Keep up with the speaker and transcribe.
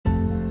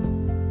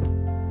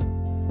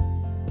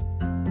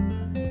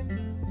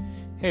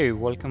Hey,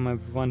 welcome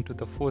everyone to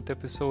the fourth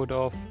episode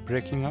of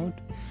Breaking Out.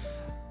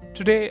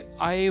 Today,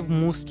 I've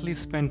mostly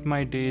spent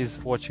my days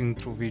watching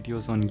through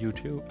videos on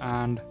YouTube,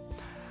 and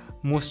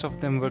most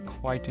of them were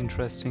quite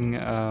interesting.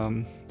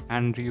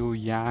 Andrew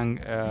Yang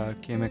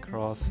came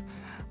across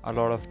a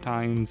lot of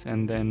times,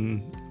 and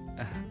then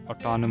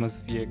autonomous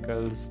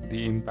vehicles,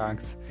 the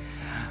impacts.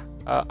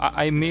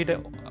 I made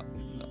a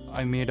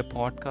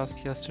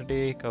podcast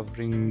yesterday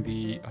covering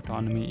the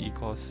autonomy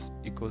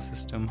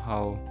ecosystem,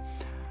 how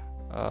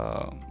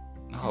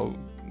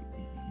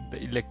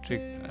the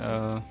electric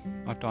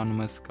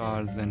autonomous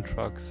cars and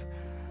trucks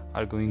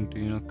are going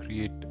to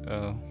create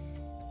a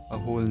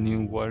whole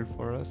new world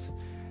for us.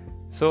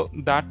 So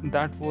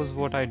that was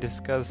what I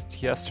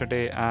discussed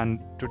yesterday, and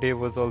today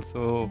was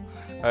also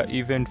an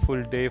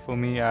eventful day for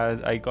me,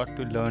 as I got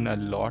to learn a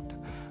lot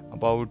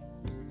about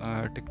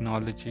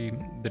technology,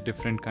 the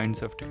different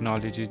kinds of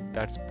technology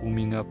that's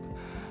booming up.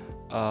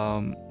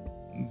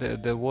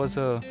 There was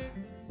a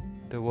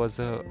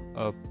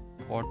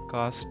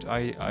podcast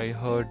I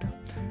heard.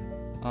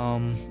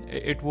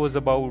 It was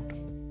about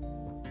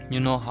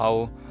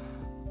how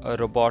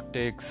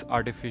robotics,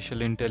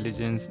 artificial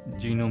intelligence,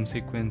 genome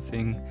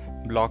sequencing,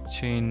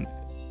 blockchain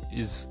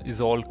is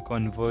all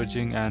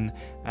converging,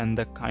 and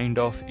the kind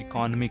of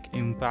economic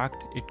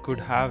impact it could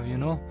have,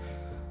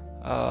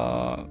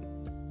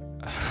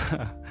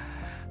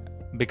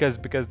 because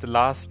the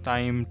last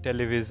time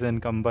television,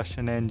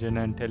 combustion engine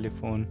and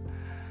telephone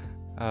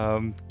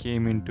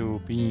came into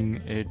being,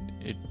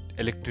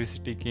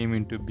 electricity came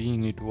into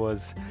being, it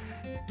was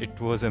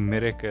a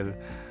miracle.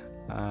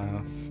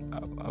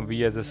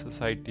 We as a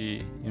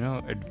society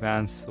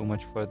advanced so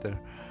much further.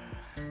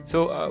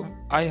 So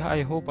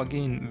I hope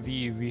again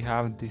we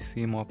have the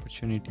same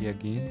opportunity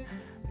again,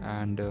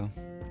 and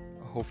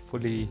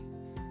hopefully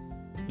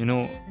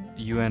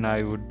you and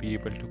I would be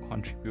able to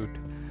contribute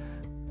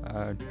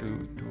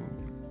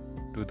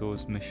to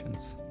those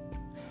missions.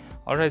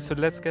 Alright, so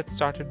let's get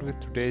started with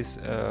today's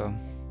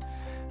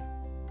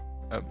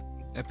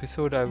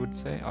episode, I would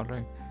say.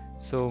 Alright,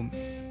 so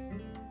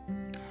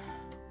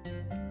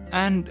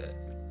and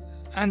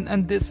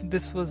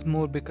this was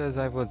more because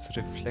I was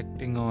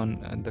reflecting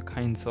on the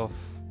kinds of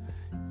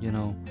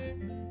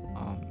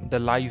the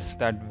lives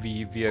that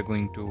we are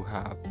going to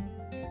have.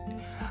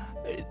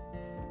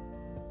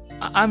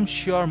 I'm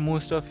sure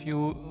most of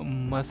you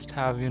must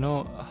have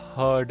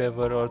heard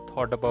ever or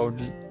thought about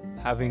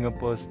having a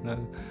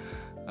personal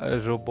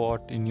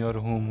robot in your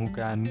home who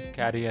can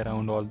carry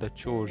around all the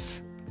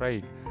chores,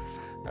 right?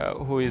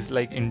 Who is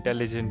like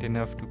intelligent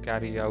enough to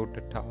carry out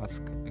a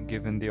task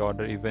given the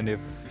order, even if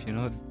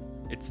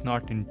it's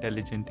not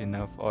intelligent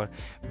enough, or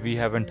we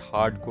haven't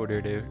hard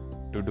coded it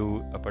to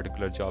do a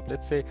particular job.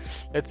 Let's say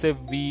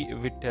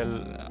we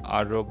tell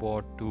our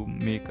robot to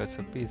make us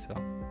a pizza,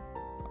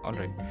 all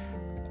right,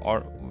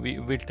 or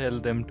we tell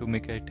them to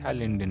make an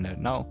Italian dinner.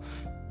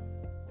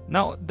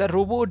 Now the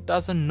robot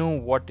doesn't know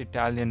what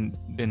Italian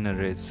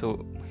dinner is,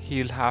 so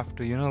he'll have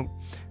to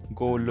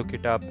go look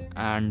it up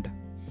and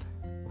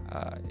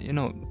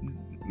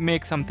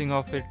make something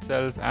of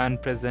itself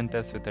and present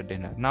us with a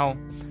dinner. Now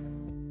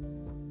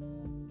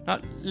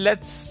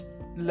let's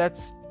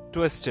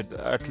twist it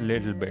a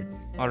little bit.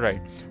 All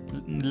right,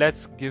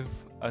 let's give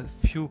a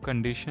few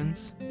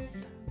conditions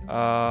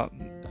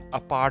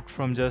apart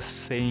from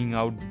just saying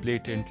out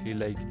blatantly,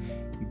 like,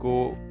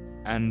 go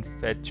and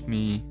fetch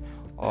me,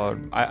 or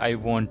I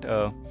want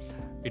a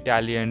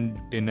Italian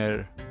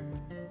dinner.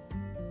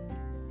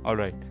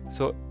 Alright,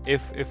 so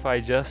if I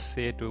just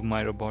say to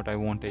my robot I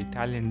want an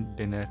Italian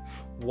dinner,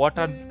 what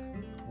are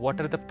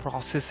the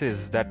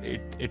processes that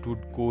it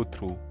would go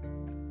through?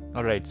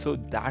 Alright, so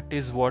that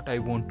is what I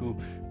want to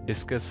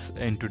discuss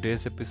in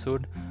today's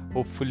episode.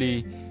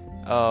 Hopefully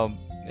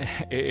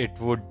it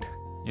would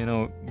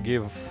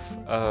give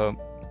a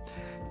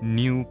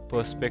new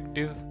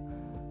perspective,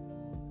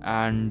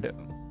 and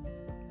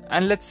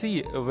let's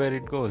see where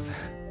it goes.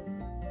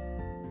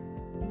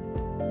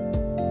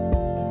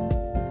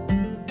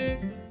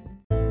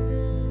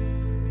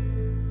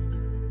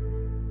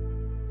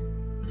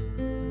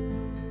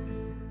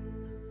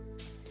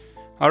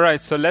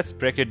 Alright, so let's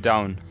break it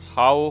down.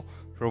 How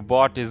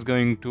robot is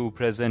going to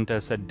present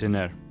us at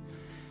dinner.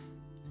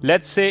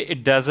 Let's say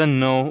it doesn't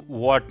know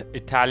what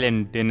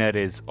Italian dinner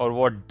is or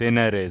what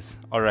dinner is.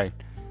 Alright,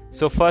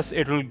 so first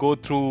it will go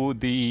through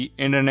the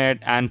internet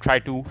and try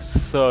to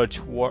search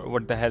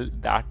what the hell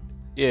that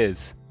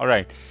is.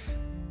 Alright,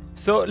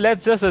 so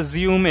let's just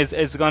assume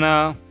it's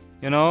gonna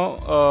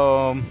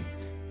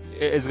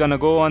it's gonna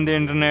go on the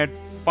internet,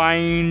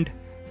 find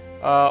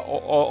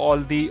all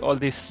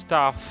the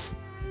stuff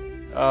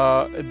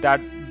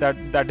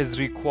that is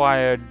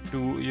required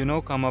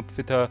to come up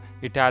with a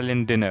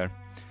Italian dinner.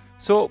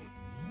 So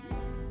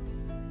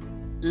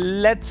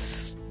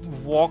let's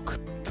walk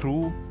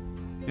through,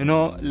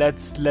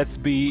 let's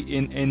be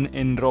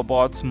in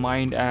robot's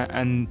mind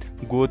and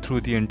go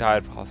through the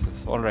entire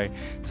process. All right,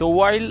 so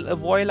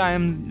while I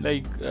am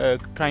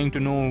trying to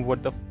know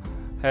what the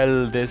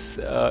hell this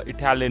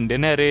Italian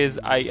dinner is,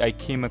 I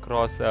came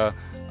across a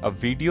a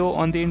video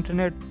on the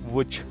internet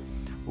which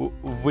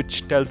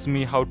tells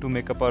me how to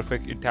make a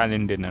perfect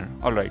Italian dinner.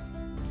 All right.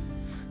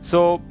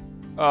 So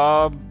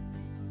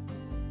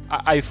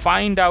I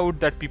find out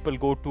that people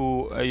go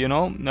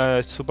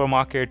to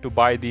supermarket to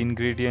buy the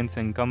ingredients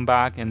and come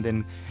back and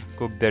then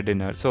cook their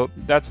dinner. So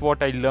that's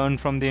what I learned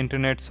from the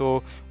internet.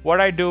 So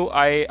what I do,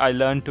 I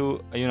learn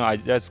to, I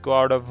just go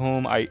out of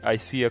home, I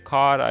see a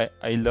car,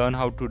 I learn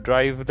how to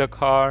drive the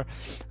car,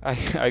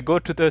 I go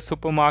to the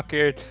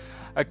supermarket,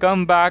 I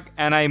come back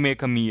and I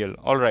make a meal.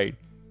 All right.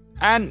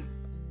 And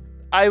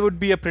I would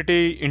be a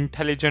pretty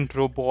intelligent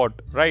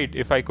robot, right,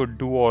 if I could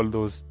do all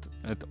those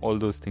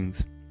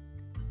things.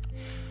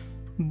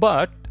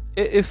 But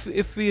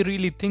if we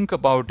really think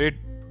about it,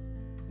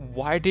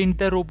 why didn't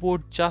the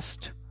robot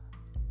just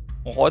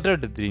order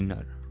the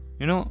dinner?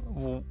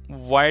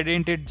 Why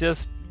didn't it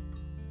just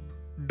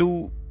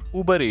do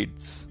Uber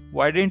Eats?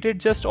 Why didn't it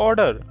just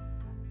order?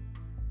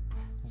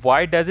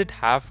 Why does it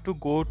have to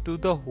go to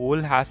the whole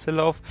hassle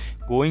of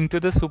going to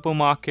the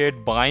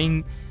supermarket,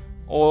 buying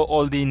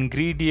all the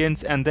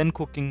ingredients and then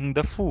cooking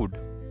the food?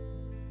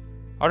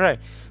 Alright,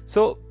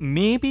 so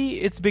maybe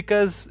it's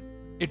because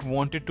it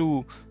wanted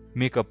to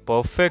make a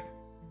perfect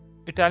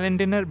Italian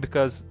dinner,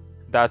 because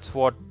that's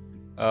what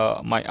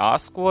my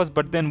ask was.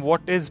 But then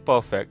what is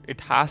perfect?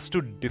 It has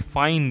to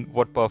define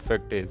what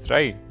perfect is,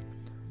 right?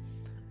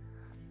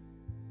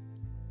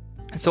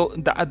 So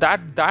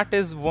that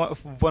is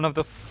one of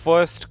the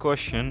first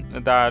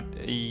question that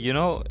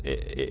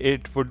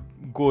it would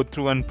go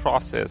through and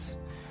process.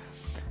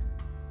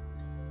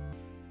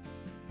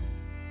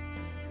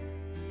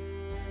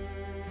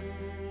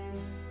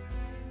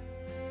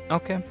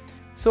 Okay,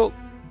 so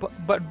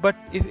but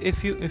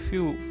if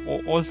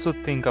you also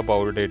think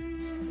about it,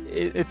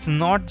 it's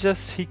not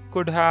just he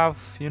could have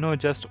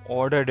just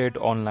ordered it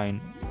online.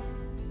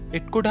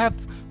 It could have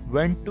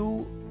went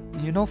to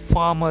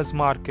farmers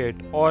market,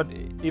 or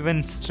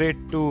even straight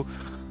to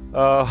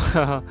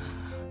the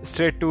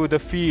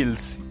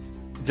fields,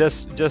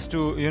 just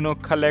to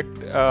collect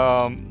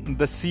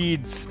the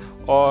seeds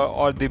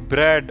or the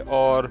bread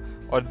or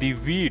the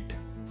wheat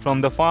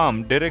from the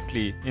farm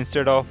directly,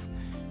 instead of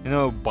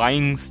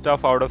buying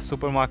stuff out of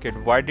supermarket.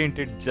 Why didn't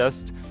it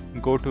just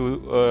go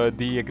to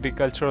the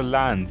agricultural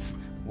lands?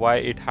 Why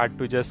it had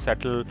to just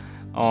settle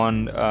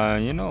on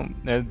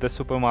the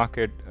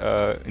supermarket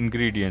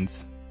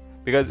ingredients?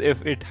 Because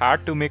if it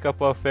had to make a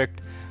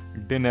perfect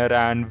dinner,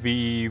 and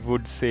we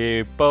would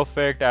say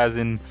perfect as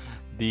in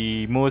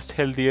the most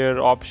healthier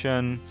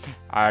option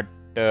at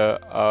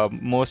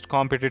most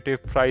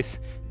competitive price,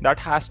 that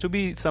has to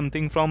be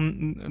something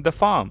from the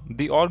farm,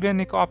 the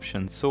organic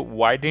options. So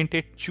why didn't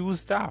it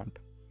choose that?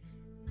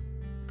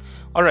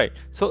 All right,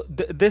 so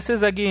this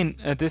is again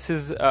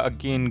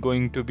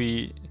going to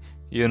be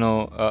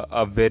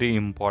a very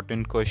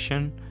important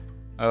question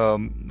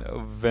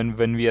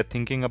when we are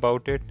thinking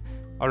about it.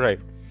 All right,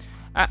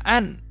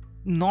 and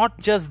not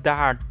just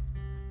that,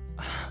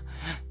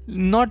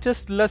 not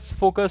just let's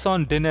focus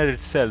on dinner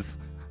itself.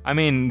 I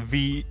mean,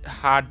 we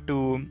had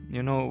to,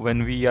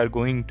 when we are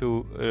going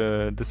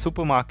to the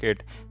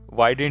supermarket,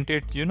 why didn't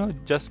it,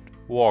 just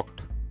walked?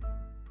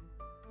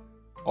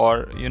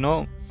 Or,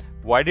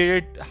 why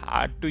did it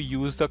had to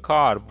use the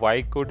car?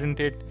 Why couldn't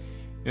it,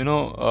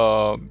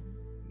 hailed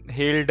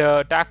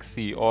a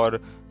taxi, or,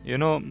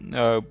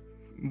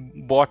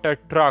 bought a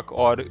truck,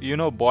 or,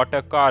 bought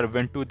a car,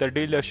 went to the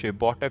dealership,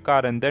 bought a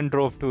car, and then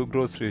drove to a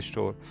grocery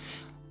store?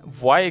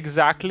 Why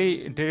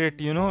exactly did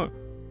it,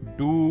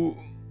 do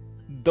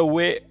the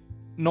way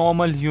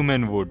normal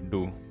human would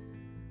do?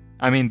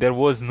 I mean, there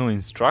was no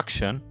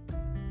instruction.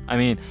 I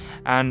mean,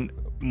 and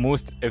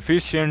most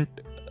efficient,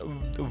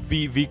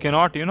 we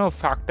cannot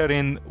factor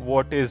in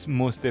what is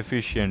most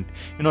efficient,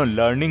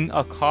 learning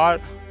a car,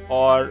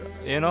 or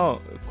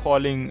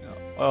calling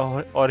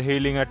or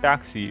hailing a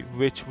taxi,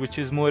 which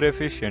is more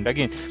efficient.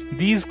 Again,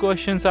 these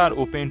questions are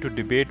open to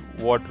debate,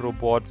 what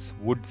robots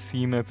would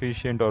seem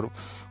efficient or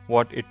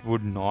what it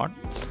would not.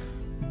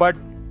 But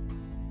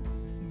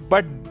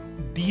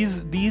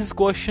these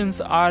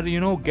questions are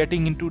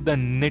getting into the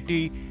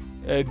nitty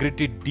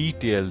gritty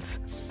details.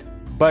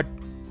 But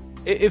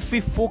if we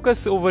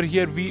focus over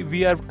here,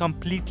 we are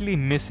completely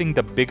missing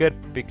the bigger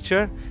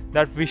picture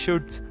that we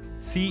should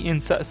see in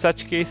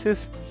such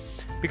cases.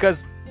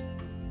 Because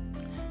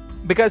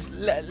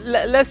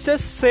let's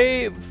just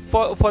say,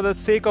 for the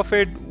sake of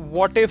it,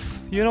 what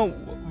if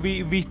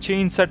we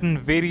change certain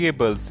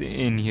variables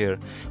in here?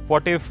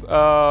 What if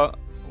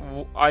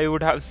I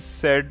would have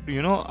said,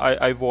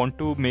 I want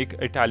to make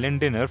Italian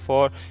dinner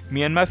for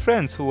me and my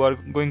friends who are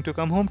going to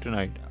come home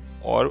tonight.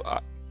 Or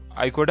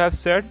I could have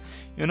said,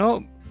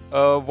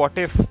 what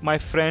if my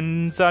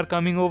friends are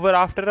coming over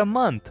after a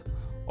month?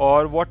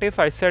 Or what if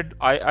I said,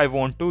 I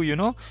want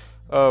to,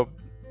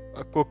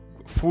 cook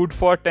food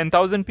for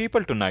 10,000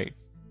 people tonight?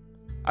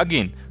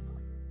 Again,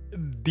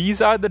 these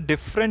are the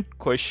different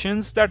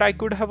questions that I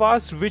could have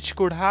asked, which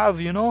could have,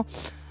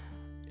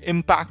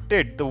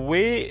 impacted the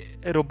way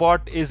a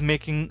robot is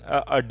making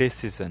a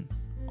decision.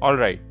 All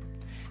right.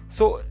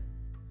 So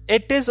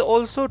it is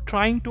also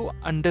trying to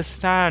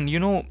understand,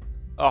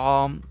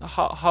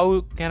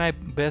 how can I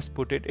best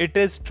put it? It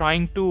is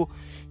trying to,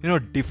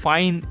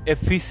 define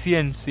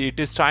efficiency. It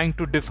is trying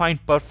to define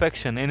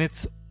perfection in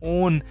its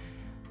own,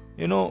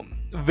 you know,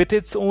 with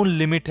its own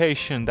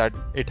limitation that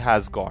it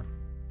has got.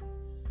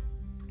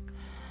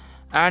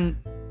 And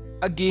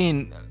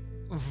again,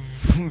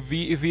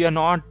 we are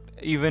not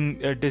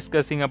even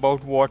discussing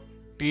about what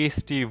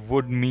tasty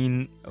would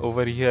mean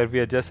over here. We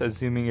are just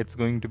assuming it's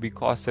going to be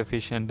cost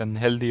efficient and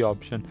healthy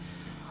option.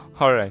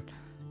 All right,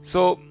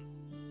 so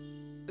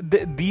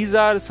these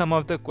are some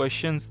of the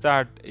questions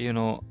that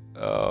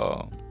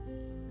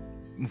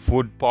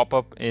would pop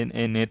up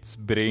in its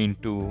brain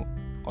too.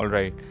 All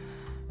right,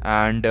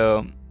 and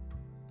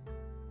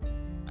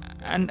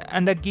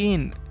and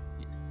again,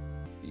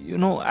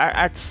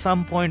 at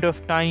some point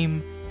of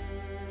time,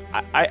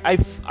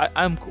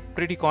 I'm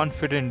pretty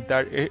confident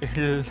that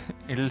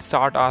it'll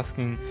start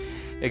asking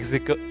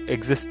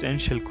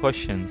existential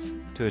questions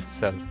to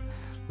itself,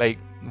 like,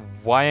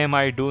 why am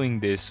I doing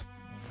this?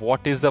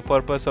 What is the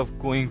purpose of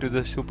going to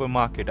the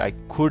supermarket? I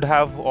could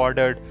have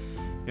ordered,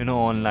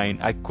 online.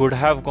 I could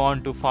have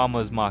gone to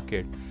farmers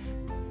market.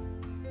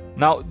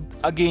 Now,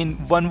 again,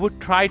 one would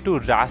try to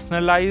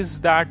rationalize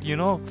that,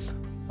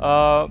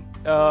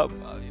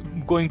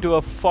 going to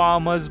a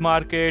farmer's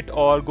market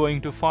or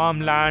going to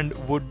farmland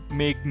would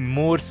make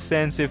more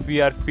sense if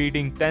we are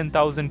feeding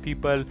 10,000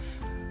 people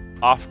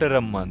after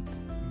a month,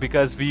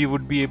 because we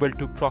would be able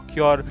to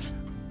procure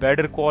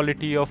better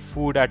quality of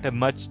food at a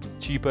much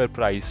cheaper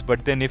price.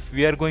 But then if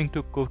we are going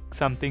to cook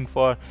something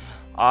for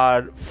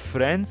our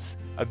friends,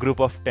 a group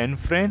of 10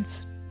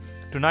 friends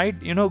tonight,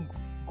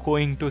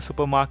 going to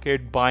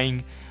supermarket,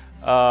 buying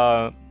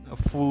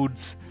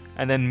foods,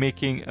 and then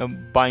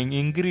buying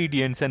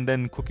ingredients and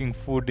then cooking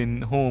food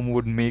in home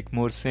would make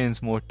more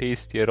sense, more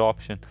tastier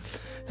option.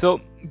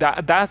 So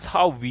that's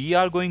how we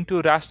are going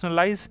to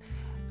rationalize.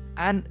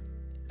 And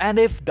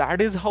if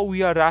that is how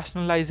we are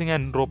rationalizing,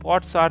 and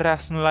robots are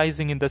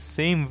rationalizing in the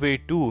same way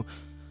too,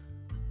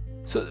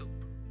 so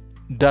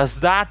does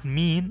that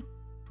mean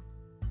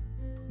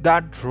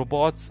that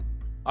robots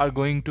are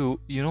going to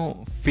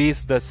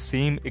face the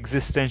same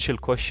existential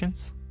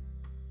questions?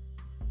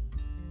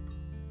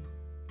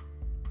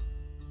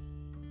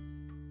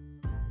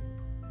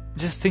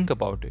 Just think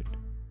about it.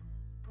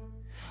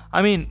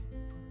 I mean,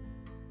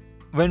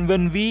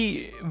 when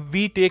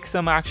we take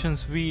some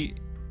actions, we,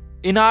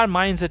 in our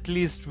minds at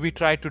least, we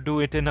try to do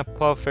it in a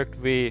perfect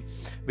way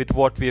with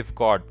what we've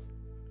got,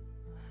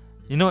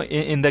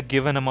 in the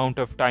given amount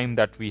of time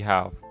that we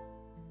have.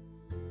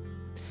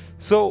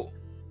 So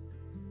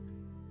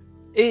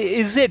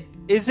is it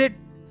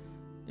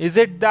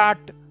that,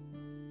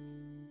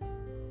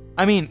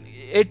 I mean,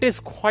 it is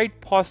quite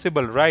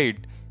possible, right,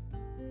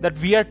 that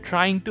we are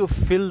trying to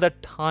fill the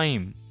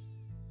time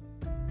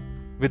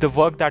with the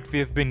work that we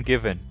have been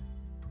given.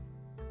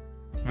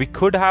 We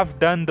could have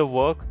done the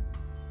work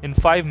in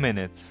 5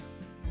 minutes,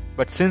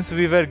 but since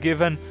we were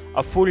given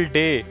a full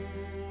day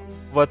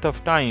worth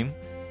of time,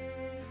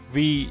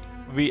 we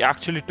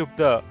actually took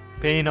the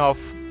pain of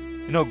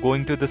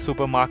going to the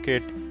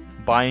supermarket,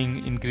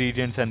 buying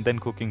ingredients, and then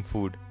cooking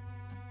food.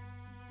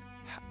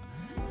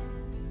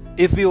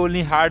 If we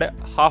only had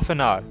half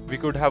an hour, we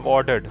could have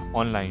ordered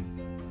online,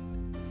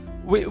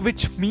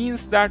 which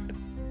means that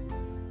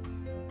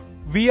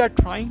we are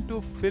trying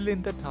to fill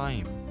in the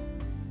time.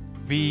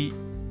 We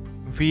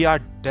are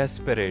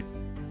desperate.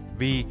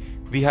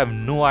 We have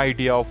no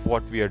idea of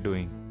what we are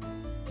doing,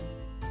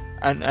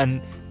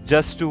 and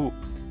just to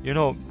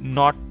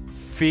not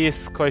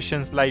face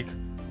questions like,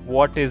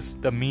 what is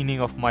the meaning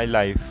of my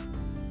life,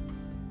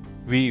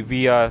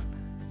 we are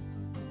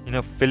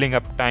filling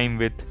up time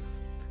with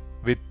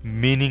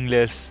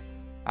meaningless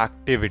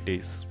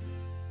activities.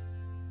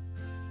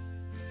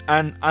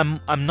 And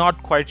I'm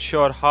not quite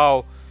sure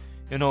how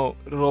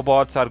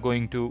robots are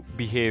going to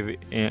behave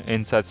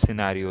in such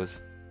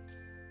scenarios.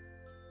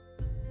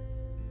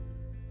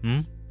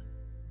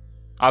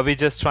 Are we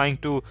just trying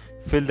to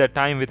fill the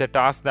time with a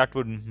task that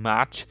would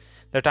match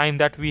the time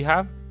that we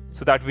have,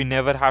 so that we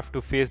never have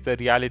to face the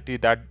reality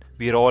that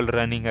we're all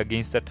running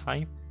against the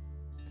time?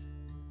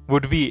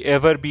 Would we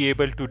ever be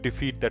able to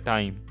defeat the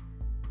time?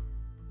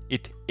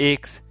 It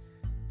aches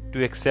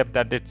to accept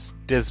that it's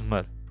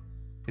dismal,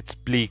 it's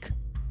bleak,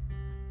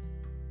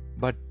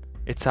 but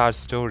it's our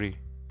story.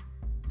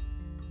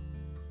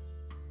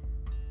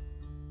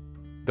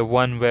 The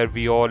one where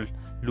we all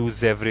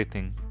lose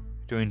everything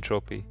to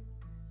entropy.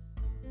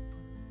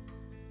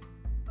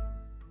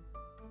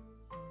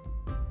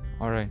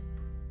 Alright.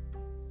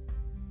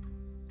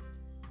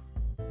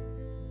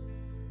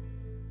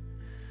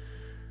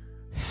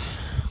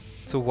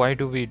 So why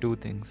do we do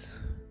things?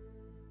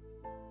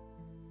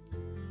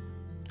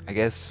 I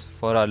guess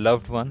for our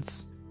loved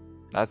ones.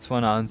 That's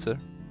one answer.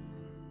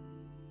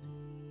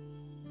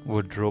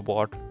 Would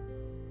robot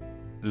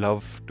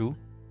love too?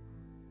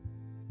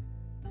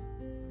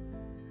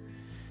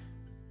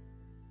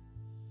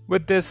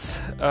 With this,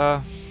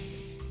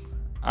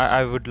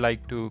 I would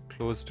like to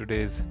close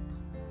today's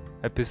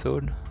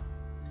episode.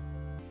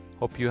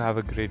 Hope you have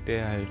a great day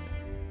ahead.